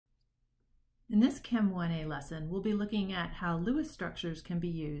In this Chem 1A lesson, we'll be looking at how Lewis structures can be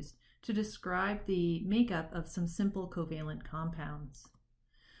used to describe the makeup of some simple covalent compounds.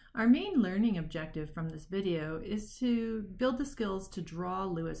 Our main learning objective from this video is to build the skills to draw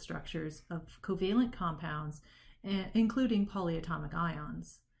Lewis structures of covalent compounds, including polyatomic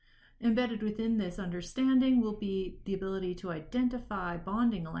ions. Embedded within this understanding will be the ability to identify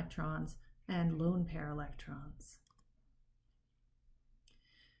bonding electrons and lone pair electrons.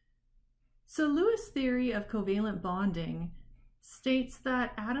 So Lewis' theory of covalent bonding states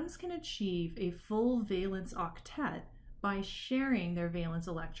that atoms can achieve a full valence octet by sharing their valence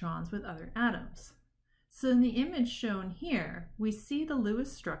electrons with other atoms. So in the image shown here, we see the Lewis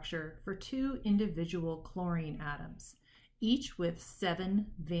structure for two individual chlorine atoms, each with 7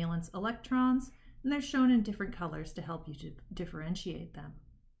 valence electrons, and they're shown in different colors to help you to differentiate them.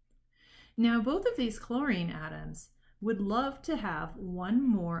 Now, both of these chlorine atoms would love to have one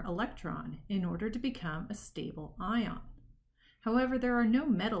more electron in order to become a stable ion. However, there are no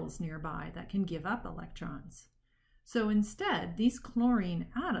metals nearby that can give up electrons. So instead, these chlorine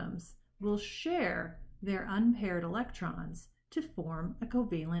atoms will share their unpaired electrons to form a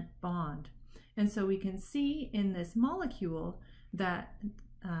covalent bond. And so we can see in this molecule that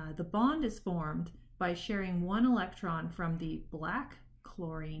the bond is formed by sharing one electron from the black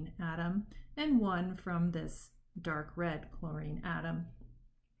chlorine atom and one from this dark red chlorine atom.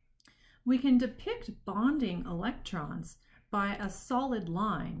 We can depict bonding electrons by a solid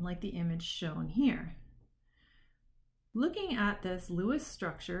line like the image shown here. Looking at this Lewis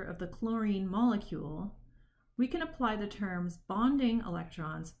structure of the chlorine molecule, we can apply the terms bonding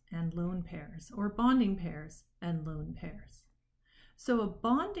electrons and lone pairs, or bonding pairs and lone pairs. So a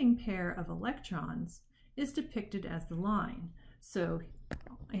bonding pair of electrons is depicted as the line. So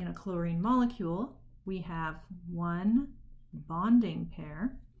in a chlorine molecule, we have one bonding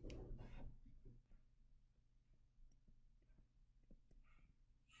pair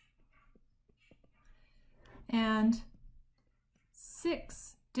and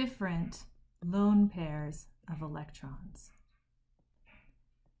 6 different lone pairs of electrons.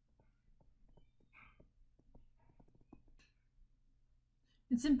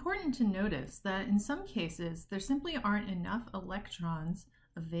 It's important to notice that in some cases there simply aren't enough electrons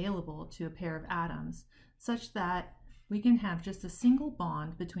available to a pair of atoms such that we can have just a single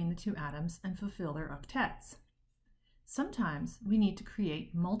bond between the two atoms and fulfill their octets. Sometimes we need to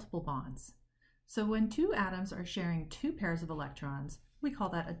create multiple bonds. So when two atoms are sharing 2 pairs of electrons, we call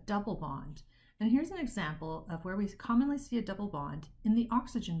that a double bond. And here's an example of where we commonly see a double bond in the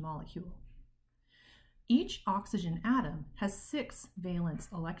oxygen molecule. Each oxygen atom has 6 valence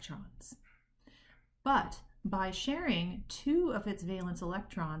electrons. But by sharing 2 of its valence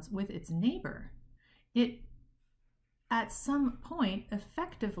electrons with its neighbor, it at some point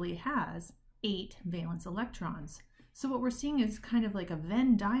effectively has 8 valence electrons. So what we're seeing is kind of like a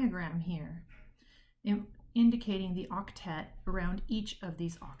Venn diagram here, indicating the octet around each of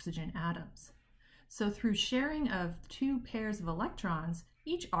these oxygen atoms. So through sharing of 2 pairs of electrons,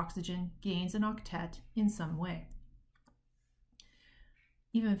 each oxygen gains an octet in some way.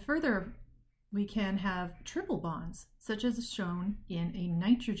 Even further, we can have triple bonds, such as shown in a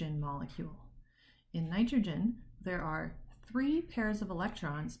nitrogen molecule. In nitrogen, there are 3 pairs of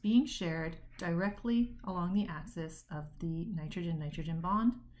electrons being shared directly along the axis of the nitrogen-nitrogen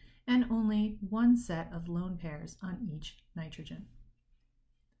bond, and only 1 set of lone pairs on each nitrogen.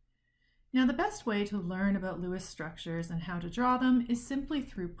 Now, the best way to learn about Lewis structures and how to draw them is simply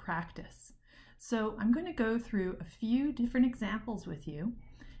through practice. So I'm going to go through a few different examples with you,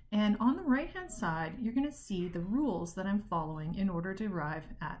 and on the right-hand side, you're going to see the rules that I'm following in order to arrive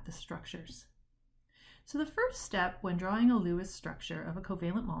at the structures. So the first step when drawing a Lewis structure of a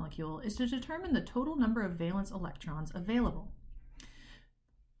covalent molecule is to determine the total number of valence electrons available.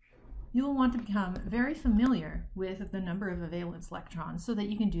 You will want to become very familiar with the number of valence electrons so that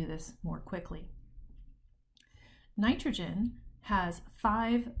you can do this more quickly. Nitrogen has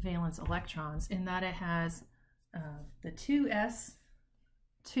 5 valence electrons in that it has the 2s2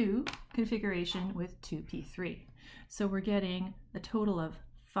 configuration with 2p3. So we're getting a total of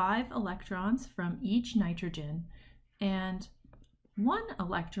 5 electrons from each nitrogen and 1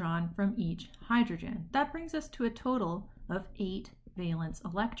 electron from each hydrogen. That brings us to a total of 8 valence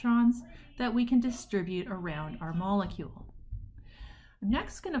electrons that we can distribute around our molecule. I'm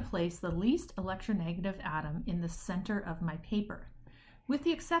next going to place the least electronegative atom in the center of my paper, with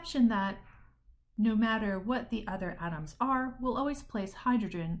the exception that no matter what the other atoms are, we'll always place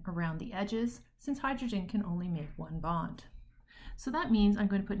hydrogen around the edges, since hydrogen can only make 1 bond. So that means I'm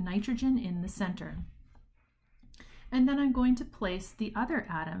going to put nitrogen in the center. and then I'm going to place the other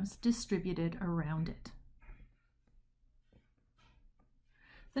atoms distributed around it.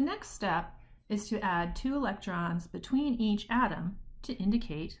 The next step is to add 2 electrons between each atom to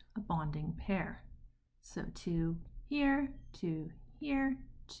indicate a bonding pair. So 2 here, 2 here,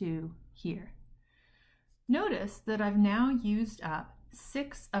 2 here. Notice that I've now used up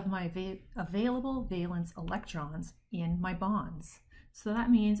 6 of my available valence electrons in my bonds. So that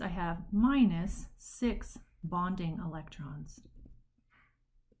means I have minus 6 bonding electrons.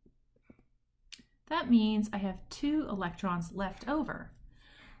 That means I have 2 electrons left over.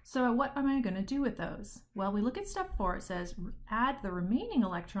 So what am I going to do with those? Well, we look at step 4. It says add the remaining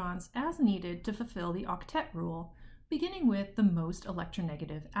electrons as needed to fulfill the octet rule, beginning with the most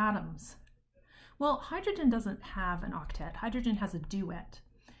electronegative atoms. Well, hydrogen doesn't have an octet. Hydrogen has a duet.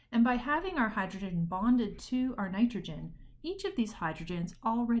 And by having our hydrogen bonded to our nitrogen, each of these hydrogens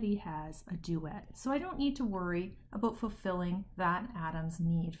already has a duet. So I don't need to worry about fulfilling that atom's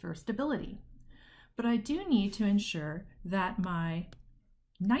need for stability. But I do need to ensure that my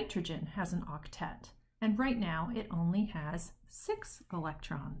nitrogen has an octet, and right now it only has 6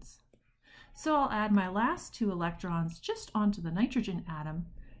 electrons. So I'll add my last 2 electrons just onto the nitrogen atom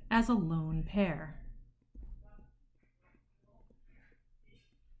as a lone pair.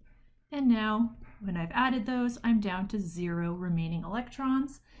 And now, when I've added those, I'm down to 0 remaining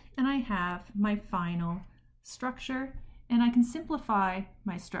electrons, and I have my final structure, and I can simplify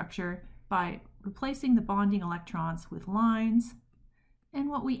my structure by replacing the bonding electrons with lines. And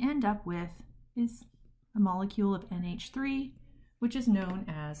what we end up with is a molecule of NH3, which is known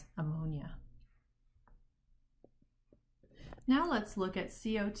as ammonia. Now let's look at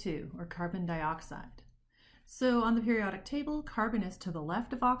CO2, or carbon dioxide. So on the periodic table, carbon is to the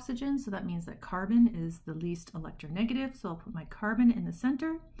left of oxygen, so that means that carbon is the least electronegative. So I'll put my carbon in the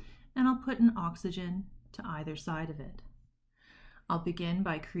center, and I'll put an oxygen to either side of it. I'll begin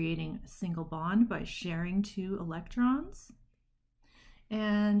by creating a single bond by sharing 2 electrons.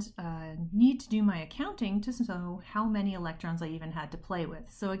 And need to do my accounting to know how many electrons I even had to play with.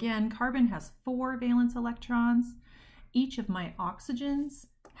 So again, carbon has 4 valence electrons. Each of my oxygens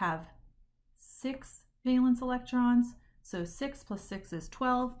have 6 valence electrons. So 6 plus 6 is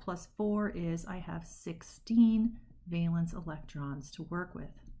 12, plus 4 is I have 16 valence electrons to work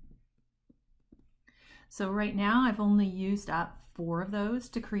with. So right now I've only used up 4 of those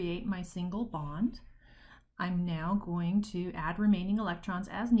to create my single bond. I'm now going to add remaining electrons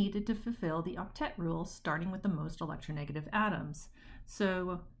as needed to fulfill the octet rule, starting with the most electronegative atoms.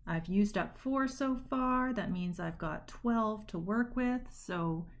 So I've used up 4 so far. That means I've got 12 to work with.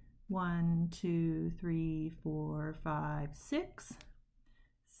 So 1, 2, 3, 4, 5, 6,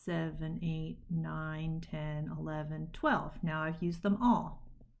 7, 8, 9, 10, 11, 12. Now I've used them all.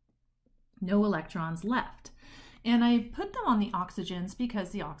 No electrons left. And I put them on the oxygens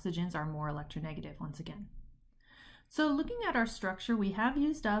because the oxygens are more electronegative once again. So looking at our structure, we have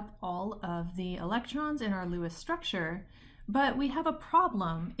used up all of the electrons in our Lewis structure, but we have a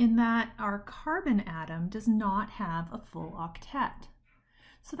problem in that our carbon atom does not have a full octet.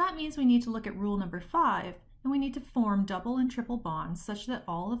 So that means we need to look at rule number 5, and we need to form double and triple bonds such that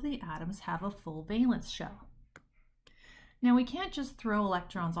all of the atoms have a full valence shell. Now we can't just throw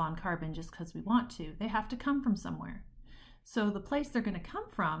electrons on carbon just because we want to. They have to come from somewhere. So the place they're going to come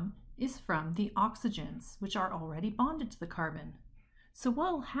from is from the oxygens, which are already bonded to the carbon. So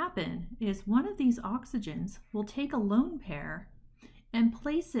what will happen is one of these oxygens will take a lone pair and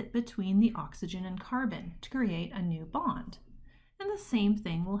place it between the oxygen and carbon to create a new bond. And the same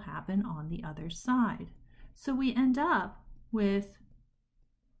thing will happen on the other side. So we end up with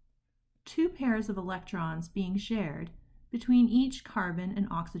 2 pairs of electrons being shared between each carbon and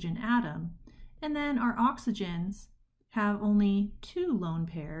oxygen atom, and then our oxygens have only 2 lone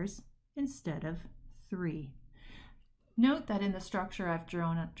pairs instead of 3. Note that in the structure I've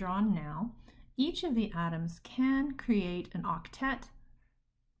drawn now, each of the atoms can create an octet,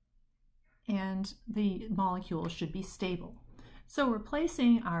 and the molecule should be stable. So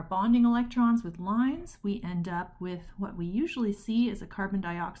replacing our bonding electrons with lines, we end up with what we usually see as a carbon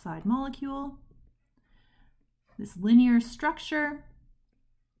dioxide molecule. This linear structure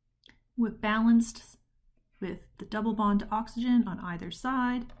balanced with the double bond to oxygen on either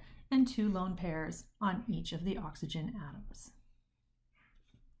side and 2 lone pairs on each of the oxygen atoms.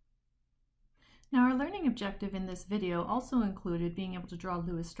 Now our learning objective in this video also included being able to draw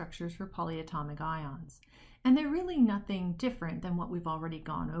Lewis structures for polyatomic ions. And they're really nothing different than what we've already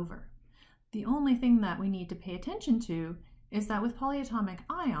gone over. The only thing that we need to pay attention to is that with polyatomic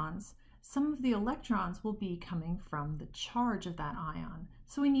ions, some of the electrons will be coming from the charge of that ion.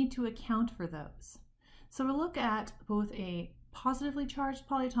 So we need to account for those. So we'll look at both a positively charged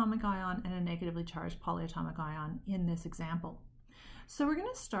polyatomic ion and a negatively charged polyatomic ion in this example. So we're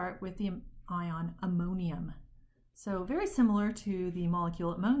going to start with the ion ammonium. So very similar to the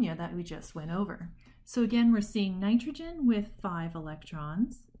molecule ammonia that we just went over. So again, we're seeing nitrogen with 5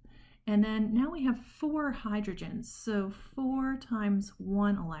 electrons. And then now we have 4 hydrogens, so 4 times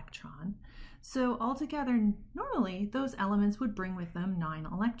 1 electron. So altogether, normally those elements would bring with them 9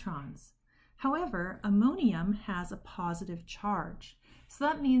 electrons. However, ammonium has a positive charge. So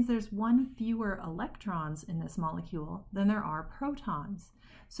that means there's 1 fewer electrons in this molecule than there are protons.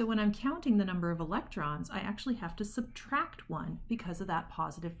 So when I'm counting the number of electrons, I actually have to subtract 1 because of that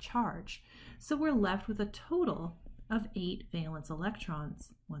positive charge. So we're left with a total of 8 valence electrons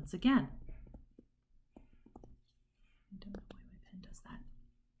once again. I don't know why my pen does that.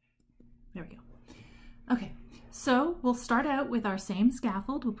 There we go. Okay, so we'll start out with our same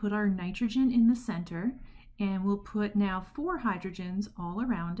scaffold. We'll put our nitrogen in the center, and we'll put now 4 hydrogens all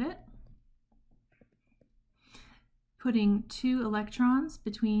around it, putting 2 electrons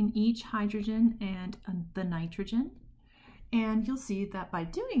between each hydrogen and the nitrogen. And you'll see that by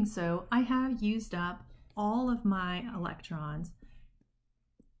doing so, I have used up all of my electrons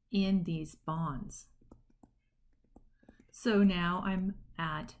in these bonds. So now I'm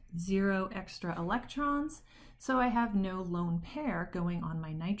at 0 extra electrons, so I have no lone pair going on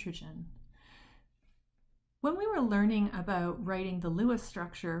my nitrogen. When we were learning about writing the Lewis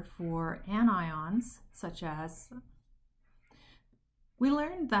structure for anions, such as, we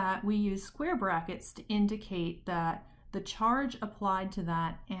learned that we use square brackets to indicate that the charge applied to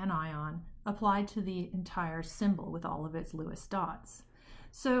that anion applied to the entire symbol with all of its Lewis dots.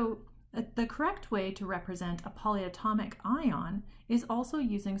 So the correct way to represent a polyatomic ion is also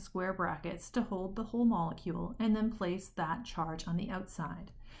using square brackets to hold the whole molecule and then place that charge on the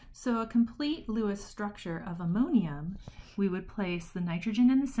outside. So a complete Lewis structure of ammonium, we would place the nitrogen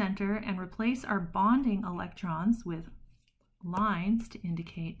in the center and replace our bonding electrons with lines to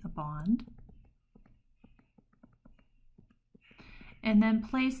indicate a bond. And then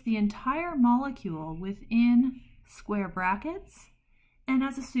place the entire molecule within square brackets, and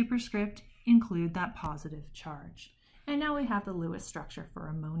as a superscript, include that positive charge. And now we have the Lewis structure for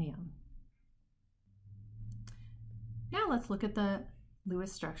ammonium. Now let's look at the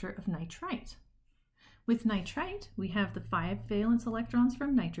Lewis structure of nitrite. With nitrite, we have the 5 valence electrons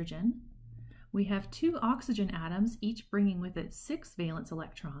from nitrogen. We have 2 oxygen atoms, each bringing with it 6 valence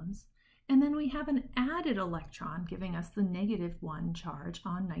electrons. And then we have an added electron giving us the -1 charge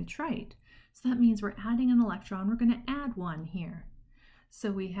on nitrite. So that means we're adding an electron. We're going to add 1 here. So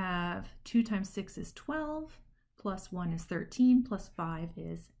we have 2 times 6 is 12, plus 1 is 13, plus 5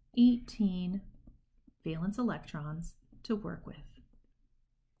 is 18 valence electrons to work with.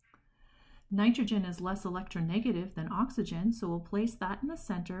 Nitrogen is less electronegative than oxygen, so we'll place that in the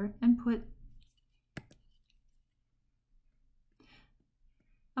center and put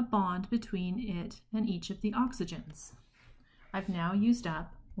a bond between it and each of the oxygens. I've now used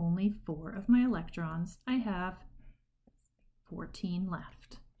up only 4 of my electrons. I have 14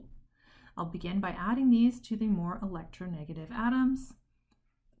 left. I'll begin by adding these to the more electronegative atoms.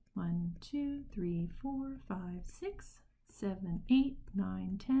 1, 2, 3, 4, 5, 6, 7, 8,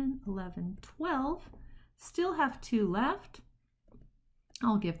 9, 10, 11, 12. Still have 2 left.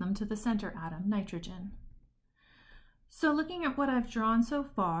 I'll give them to the center atom, nitrogen. So looking at what I've drawn so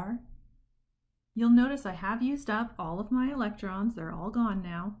far, you'll notice I have used up all of my electrons. They're all gone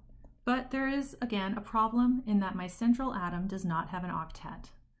now. But there is, again, a problem in that my central atom does not have an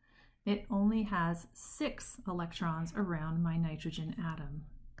octet. It only has 6 electrons around my nitrogen atom.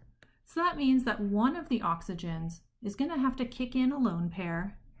 So that means that one of the oxygens is going to have to kick in a lone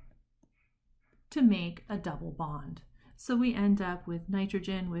pair to make a double bond. So we end up with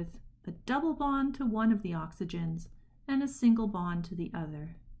nitrogen with a double bond to one of the oxygens and a single bond to the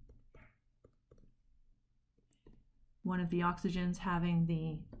other. One of the oxygens having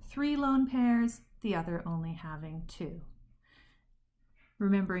the 3 lone pairs, the other only having 2.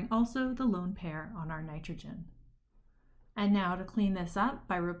 Remembering also the lone pair on our nitrogen. And now to clean this up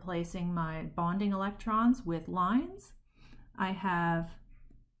by replacing my bonding electrons with lines, I have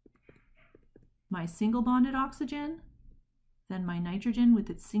my single bonded oxygen, then my nitrogen with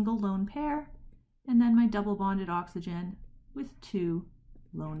its single lone pair, and then my double bonded oxygen with 2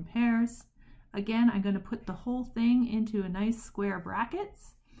 lone pairs. Again, I'm going to put the whole thing into a nice square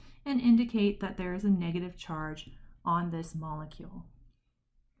brackets and indicate that there is a negative charge on this molecule.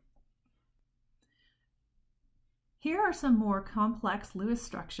 Here are some more complex Lewis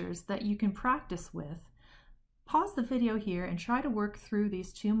structures that you can practice with. Pause the video here and try to work through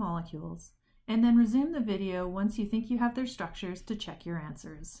these 2 molecules and then resume the video once you think you have their structures to check your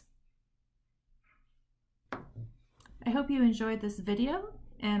answers. I hope you enjoyed this video,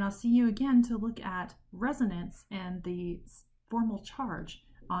 and I'll see you again to look at resonance and the formal charge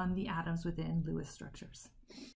on the atoms within Lewis structures.